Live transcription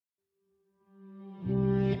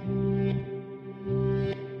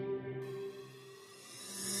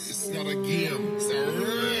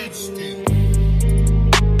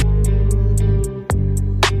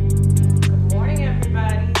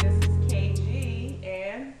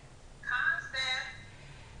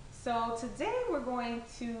So today we're going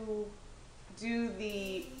to do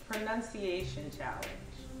the pronunciation challenge.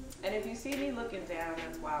 And if you see me looking down,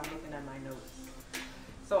 that's why I'm looking at my notes.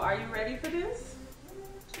 So are you ready for this?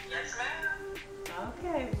 Yes, ma'am.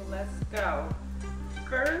 Okay, well, let's go.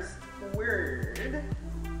 First word. Okay,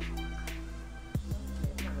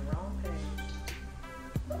 I'm on the wrong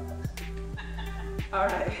page. All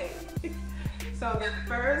right. So the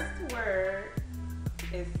first word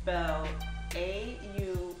is spelled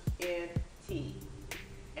A-U-N-T.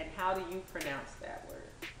 And how do you pronounce that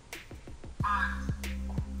word? Aunt.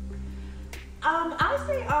 I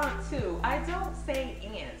say aunt too. I don't say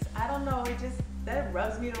aunt. I don't know, that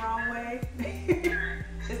rubs me the wrong way.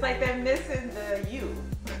 It's like they're missing the U.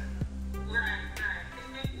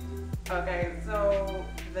 Okay, so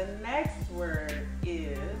the next word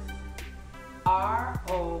is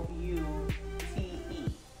R-O-U-T-E.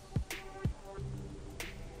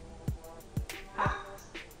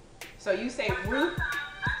 So you say root? I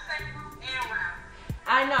say root and route.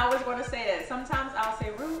 I know, I was going to say that. Sometimes I'll say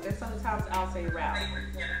root and sometimes I'll say route.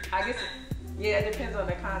 I guess, it depends on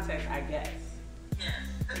the context, I guess. Yes.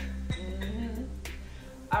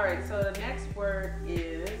 All right, so the next word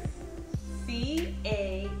is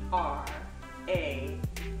C-A-R-A-M-E-L.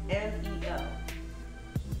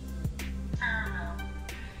 Caramel.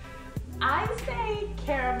 I say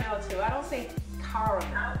caramel too. I don't say caramel.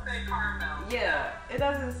 I would say caramel. Yeah, it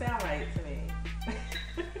doesn't sound right to me.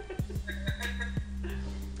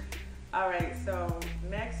 All right, so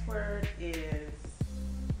next word is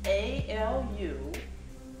A-L-U-M-N-U-M.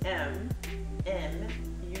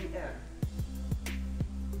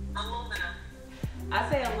 Aluminum. I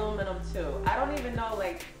say aluminum too. I don't even know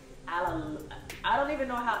I don't even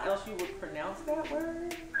know how else you would pronounce that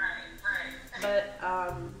word. Right. But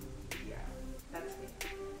yeah, that's it.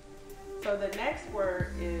 So the next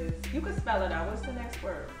word is, you can spell it out. What's the next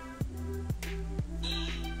word?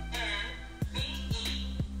 E-N-V-E-L-O-P-E.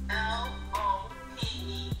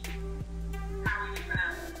 How would you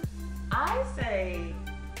pronounce it? I say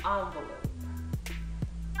envelope.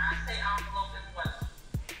 I say envelope as well.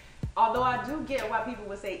 Although I do get why people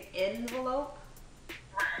would say envelope,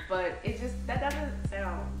 Right. but that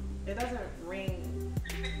doesn't ring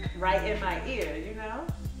right in my ear, you know?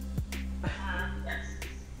 Yes.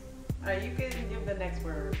 All right, you can give the next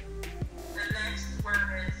word. The next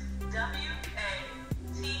word is W-A-T-E-R.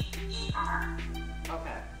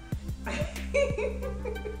 Okay.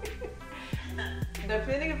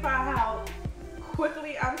 Depending upon how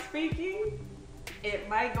quickly I'm speaking, it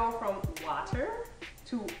might go from water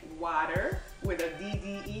to water with a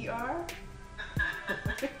D-D-E-R.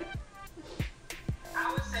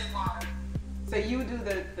 I would say water. So you do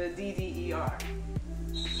the D-D-E-R.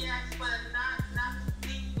 Yes, but not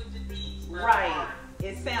deep with the D's. but Right. water.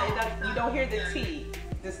 You don't hear the T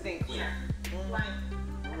distinctly. Yeah.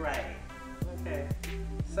 Mhm. Right. Okay.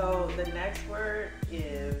 So the next word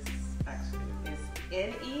is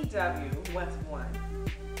N-E-W, what's one?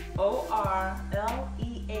 O-R-L-E-A-N-S.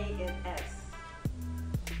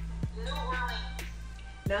 New Orleans.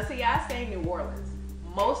 Now see, I say New Orleans.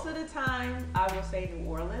 Most of the time, I will say New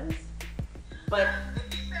Orleans, but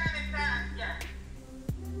If you said it fast, yes.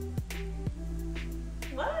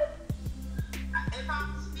 what? If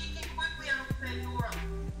I'm speaking quickly, I would say New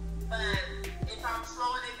Orleans. But if I'm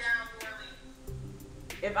slowing it down, New Orleans.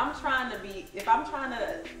 If I'm trying to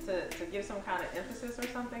give some kind of emphasis or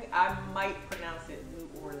something, I might pronounce it New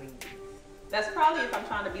Orleans. That's probably if I'm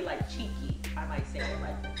trying to be like cheeky, I might say it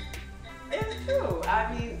like that. It's true. I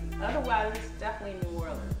mean, otherwise it's definitely New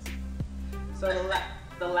Orleans. So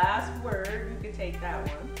the last word, you can take that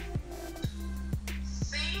one.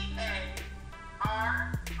 C-A-R-R-I-V-E-A-N.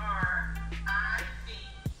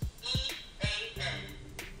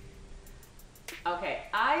 Okay,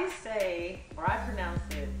 I pronounce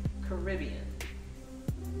it Caribbean.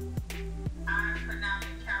 I pronounce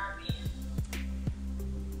it Caribbean.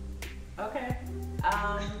 Okay.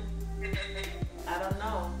 I don't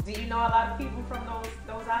know. Do you know a lot of people from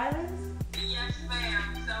those islands? Yes,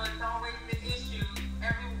 ma'am. So it's always the issue.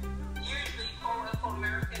 Usually, quote-unquote,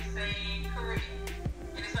 Americans say Caribbean.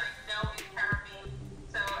 And it's like, no, it's Caribbean.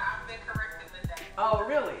 So I've been corrected with that. Oh,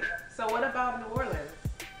 really? So what about New Orleans?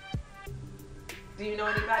 Do you know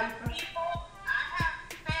anybody from? I have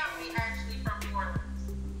family actually from New Orleans.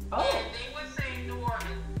 Oh. And they would say New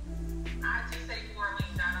Orleans. I just say New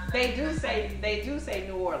Orleans. I don't know. They do say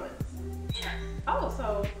New Orleans. Yes. Oh, so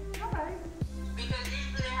all right. Because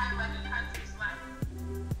usually they have like a country slang.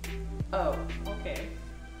 Oh, okay.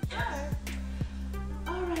 Yes.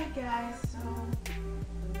 All right, guys. So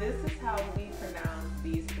this is how we pronounce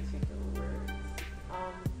these particular words.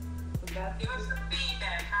 So that's Give us some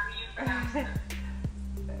feedback. How do you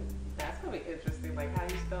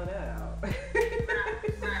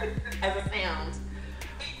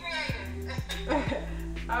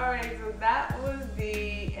Alright, so that was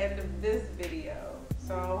the end of this video.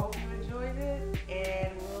 So I hope you enjoyed it,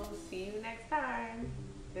 and we'll see you next time.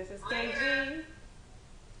 This is KG.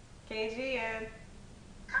 KG and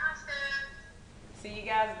Constant. see you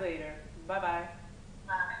guys later. Bye-bye.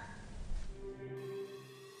 Bye.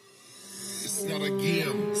 It's not a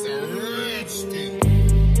game, it's a